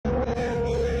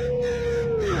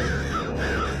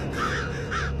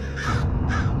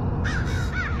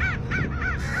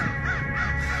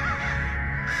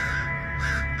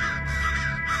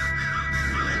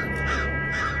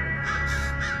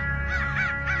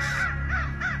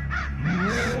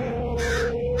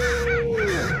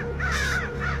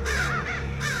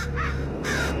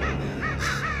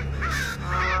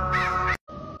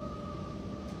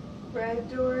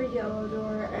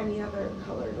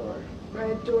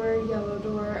door, yellow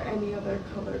door, any other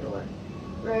color door.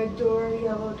 Red door,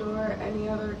 yellow door, any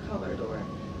other color door.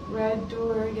 Red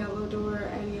door, yellow door,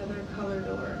 any other color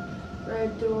door.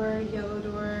 Red door, yellow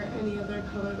door, any other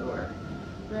color door.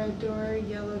 Red door,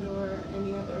 yellow door,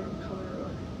 any other color door.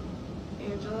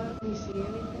 Angela, can you see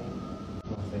anything?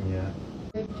 Nothing yet.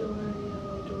 Red door,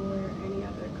 yellow door, any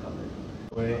other color.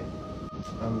 Wait,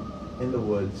 I'm in the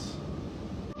woods.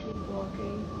 Keep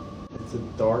walking. It's a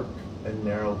dark and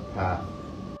narrow path.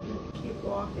 Keep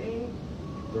walking.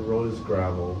 The road is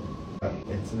gravel.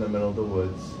 It's in the middle of the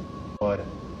woods, but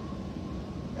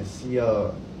I see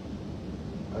a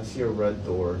red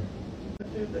door. Go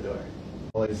through the door.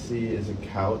 All I see is a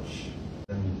couch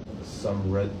and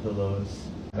some red pillows,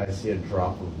 and I see a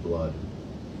drop of blood.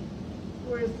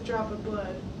 Where's the drop of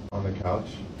blood? On the couch.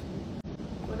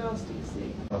 What else do you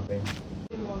see? Nothing.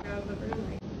 You can walk out of the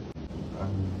room.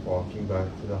 I'm walking back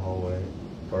to the hallway,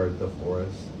 or the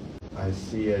forest. I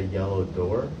see a yellow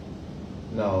door.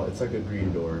 No, it's like a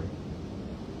green door.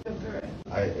 Go through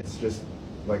it. It's just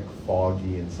like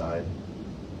foggy inside.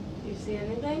 Do you see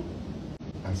anything?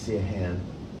 I see a hand.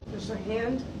 There's a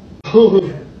hand? What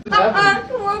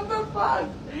What the fuck?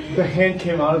 The hand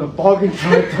came out of the fog and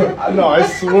tried to... No, I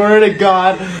swear to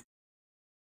God.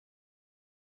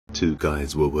 Two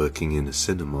guys were working in a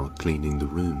cinema cleaning the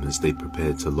room as they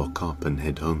prepared to lock up and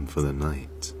head home for the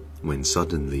night, when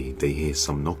suddenly they hear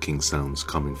some knocking sounds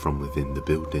coming from within the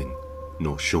building.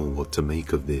 Not sure what to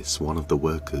make of this, one of the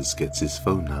workers gets his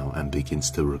phone out and begins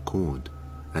to record.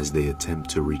 As they attempt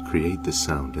to recreate the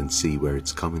sound and see where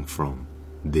it's coming from,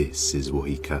 this is what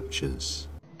he captures.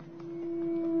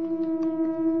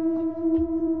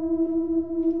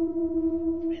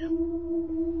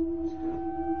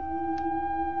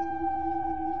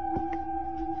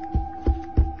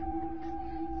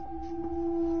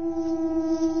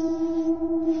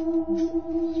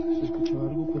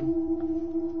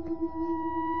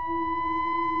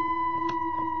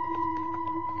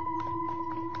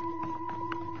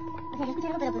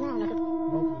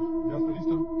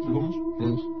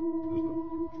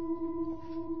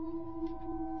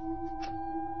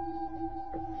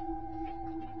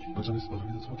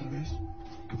 Otra vez.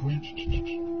 ¿Qué fue?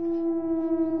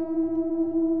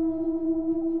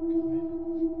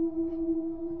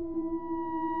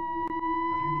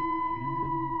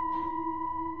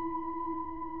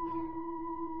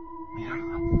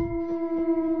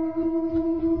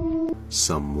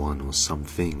 Someone or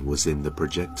something was in the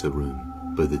projector room,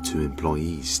 but the two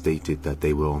employees stated that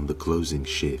they were on the closing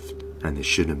shift and there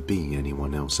shouldn't be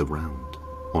anyone else around.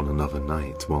 On another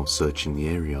night, while searching the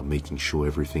area making sure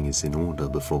everything is in order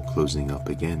before closing up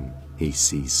again, he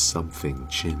sees something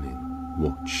chilling.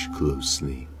 Watch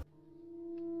closely.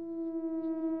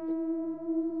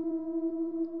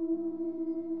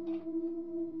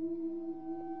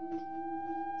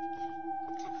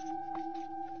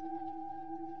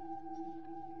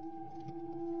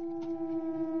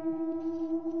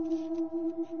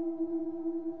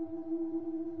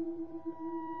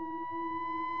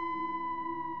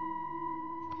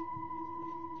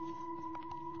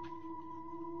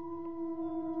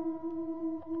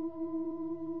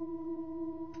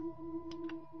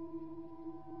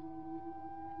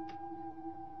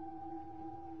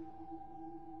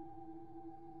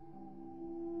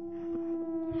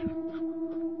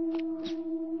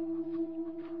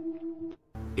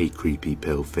 A creepy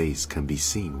pale face can be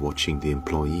seen watching the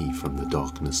employee from the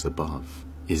darkness above.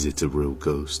 Is it a real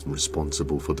ghost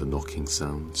responsible for the knocking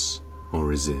sounds?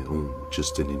 Or is it all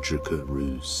just an intricate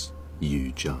ruse?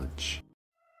 You judge.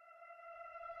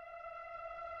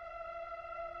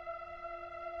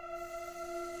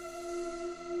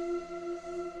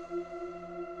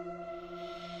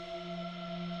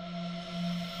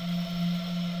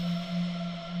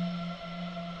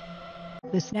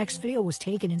 This next video was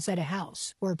taken inside a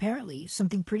house, where apparently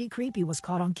something pretty creepy was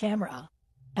caught on camera.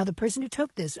 Now the person who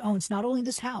took this owns not only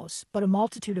this house, but a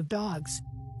multitude of dogs.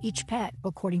 Each pet,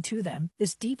 according to them,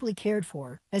 is deeply cared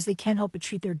for, as they can't help but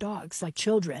treat their dogs like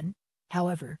children.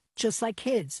 However, just like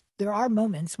kids, there are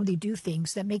moments when they do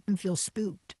things that make them feel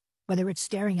spooked. Whether it's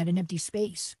staring at an empty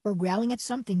space, or growling at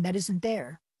something that isn't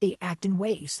there, they act in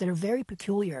ways that are very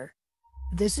peculiar.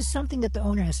 This is something that the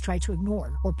owner has tried to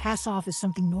ignore or pass off as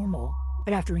something normal.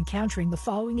 But after encountering the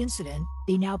following incident,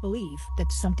 they now believe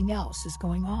that something else is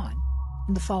going on.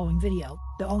 In the following video,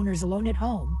 the owner is alone at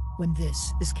home when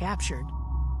this is captured.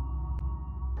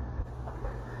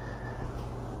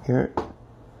 Here.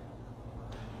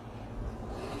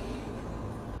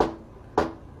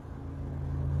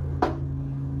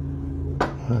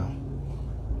 Wow.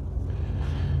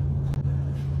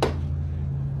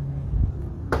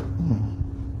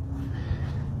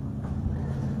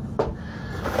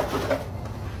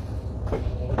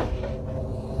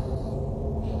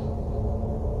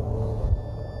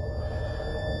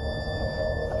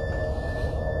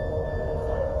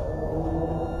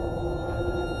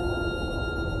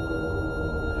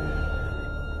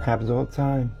 Happens all the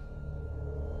time.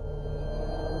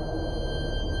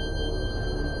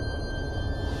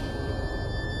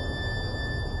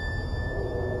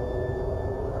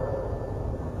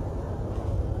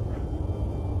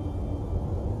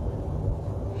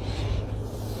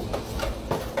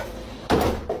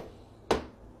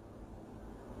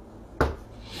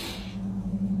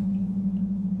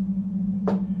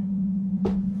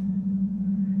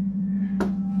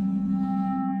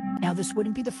 Now, this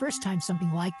wouldn't be the first time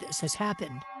something like this has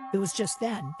happened. It was just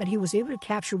then that he was able to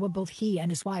capture what both he and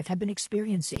his wife had been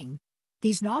experiencing.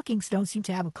 These knockings don't seem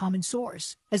to have a common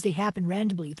source, as they happen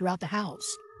randomly throughout the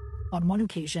house. On one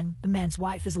occasion, the man's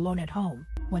wife is alone at home,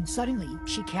 when suddenly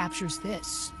she captures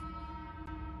this.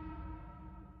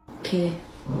 Okay.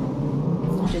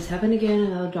 It just happened again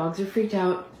and the dogs are freaked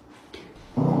out.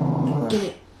 Get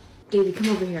it. David, come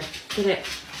over here. Get it.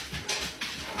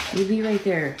 You be right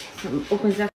there. Something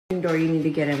opens that door, you need to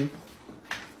get him.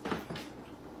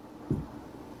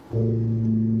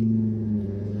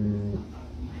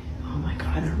 Oh my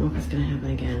god, I don't know if it's gonna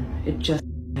happen again. It just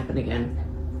happened again.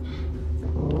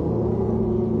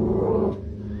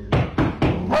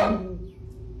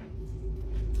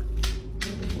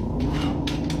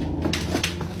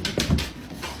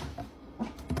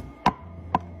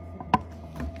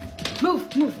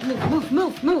 Move, move, move, move,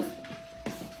 move, move.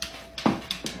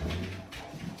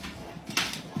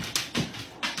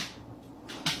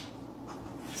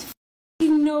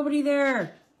 Nobody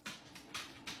there.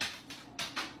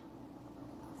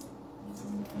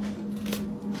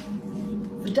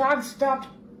 The dog stopped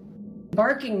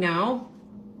barking now.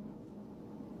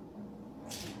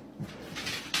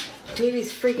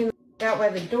 Davey's freaking out by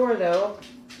the door though.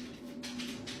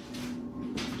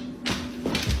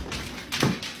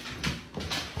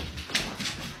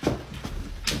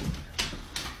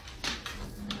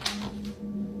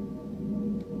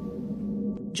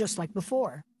 Just like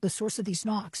before, the source of these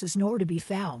knocks is nowhere to be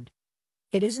found.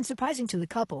 It isn't surprising to the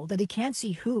couple that they can't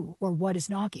see who or what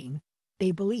is knocking. They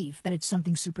believe that it's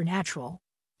something supernatural.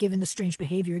 Given the strange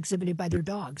behavior exhibited by their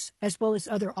dogs, as well as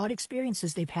other odd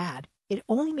experiences they've had, it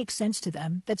only makes sense to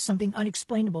them that something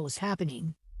unexplainable is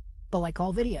happening. But like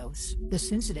all videos,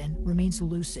 this incident remains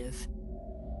elusive.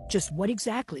 Just what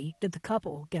exactly did the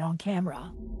couple get on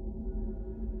camera?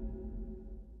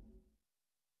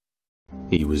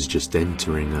 He was just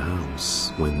entering a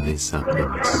house when this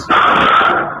happened.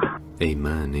 A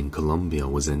man in Colombia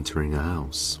was entering a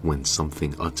house when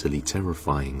something utterly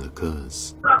terrifying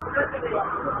occurs.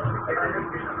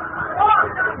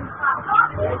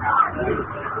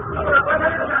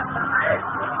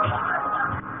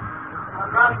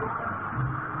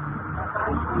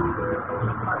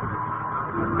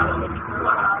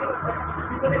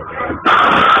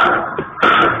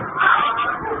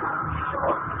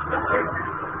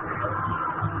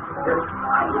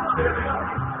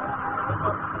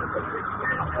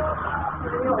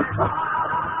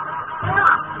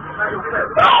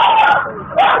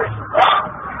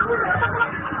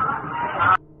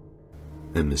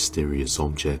 A mysterious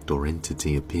object or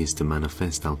entity appears to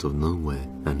manifest out of nowhere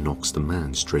and knocks the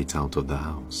man straight out of the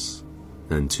house.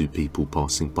 And two people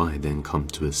passing by then come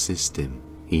to assist him.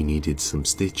 He needed some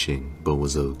stitching but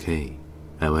was okay.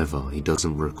 However, he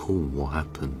doesn't recall what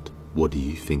happened. What do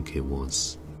you think it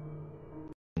was?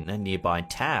 A nearby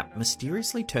tap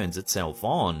mysteriously turns itself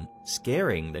on,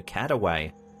 scaring the cat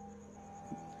away.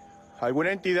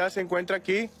 ¿Alguna entidad se encuentra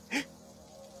aquí?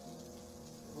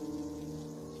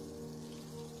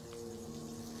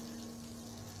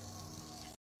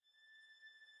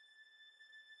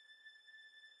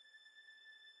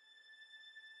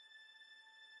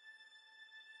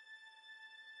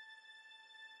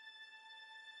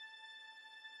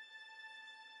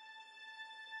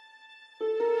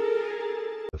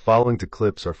 The following two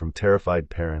clips are from terrified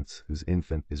parents whose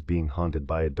infant is being haunted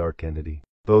by a dark entity.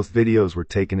 Both videos were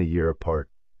taken a year apart,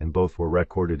 and both were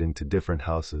recorded into different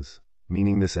houses,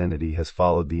 meaning this entity has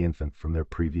followed the infant from their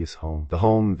previous home, the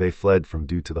home they fled from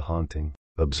due to the haunting.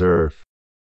 Observe.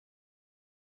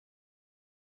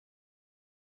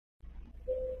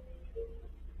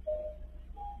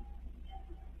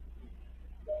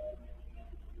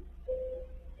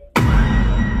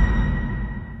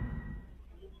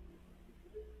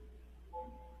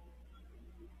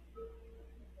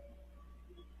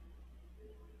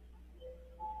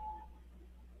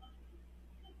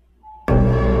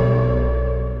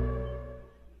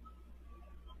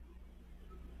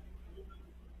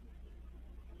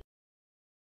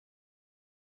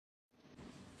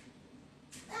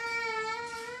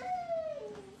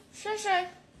 Shay.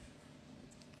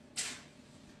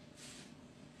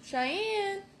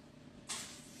 Cheyenne.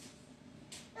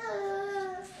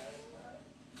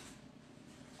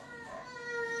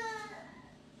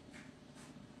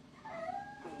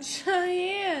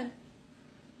 Cheyenne.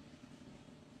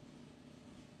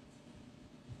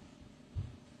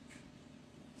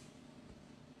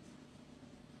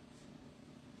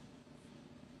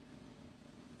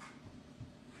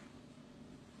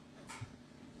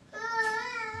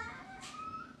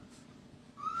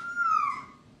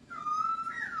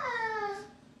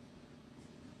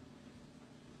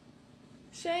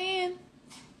 Cheyenne.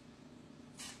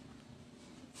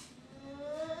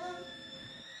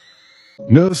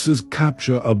 Nurses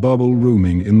capture a bubble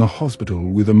rooming in the hospital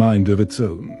with a mind of its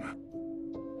own.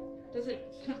 Does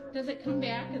it come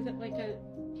back? Is it like a...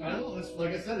 I don't know.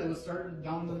 Like I said, it was started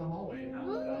down in the hallway,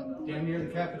 damn near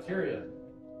the cafeteria.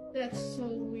 That's so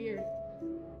weird.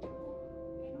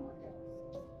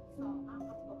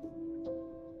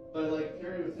 But like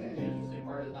Carrie was saying, the interesting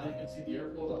part is now you can see the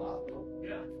airflow of the hospital.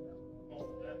 Yeah.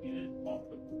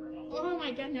 Oh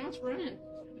my god, now it's running.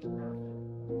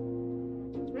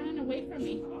 It's running away from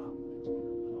me.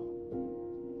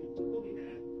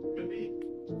 Could be.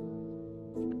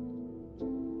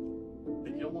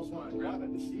 You almost want to grab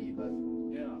it to see, but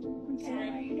yeah. I'm sorry.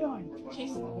 How are you doing?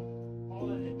 Jason.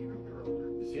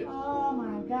 You see it? Oh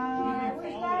my God! I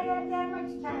wish I had that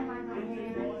much time on my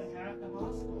hands.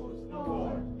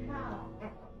 Oh, cow.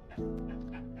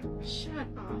 Shut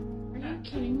up. Are you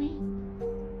kidding me?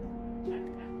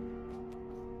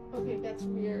 Okay, that's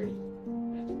weird.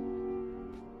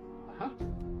 Huh?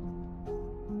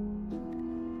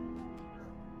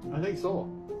 I think so.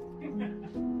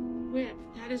 Wait,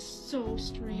 that is so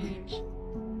strange.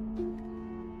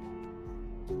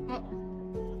 Oh.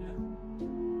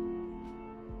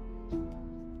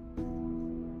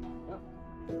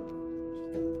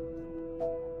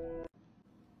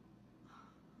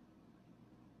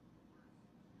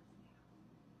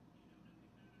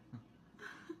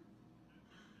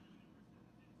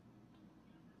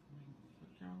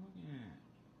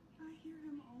 I hear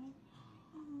him all.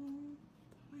 Oh,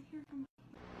 I hear him.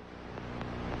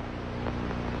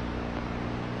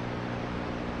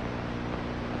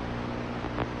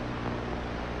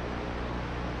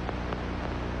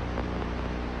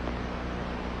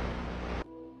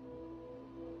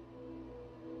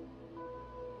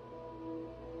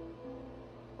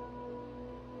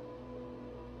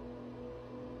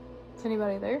 Is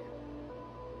anybody there?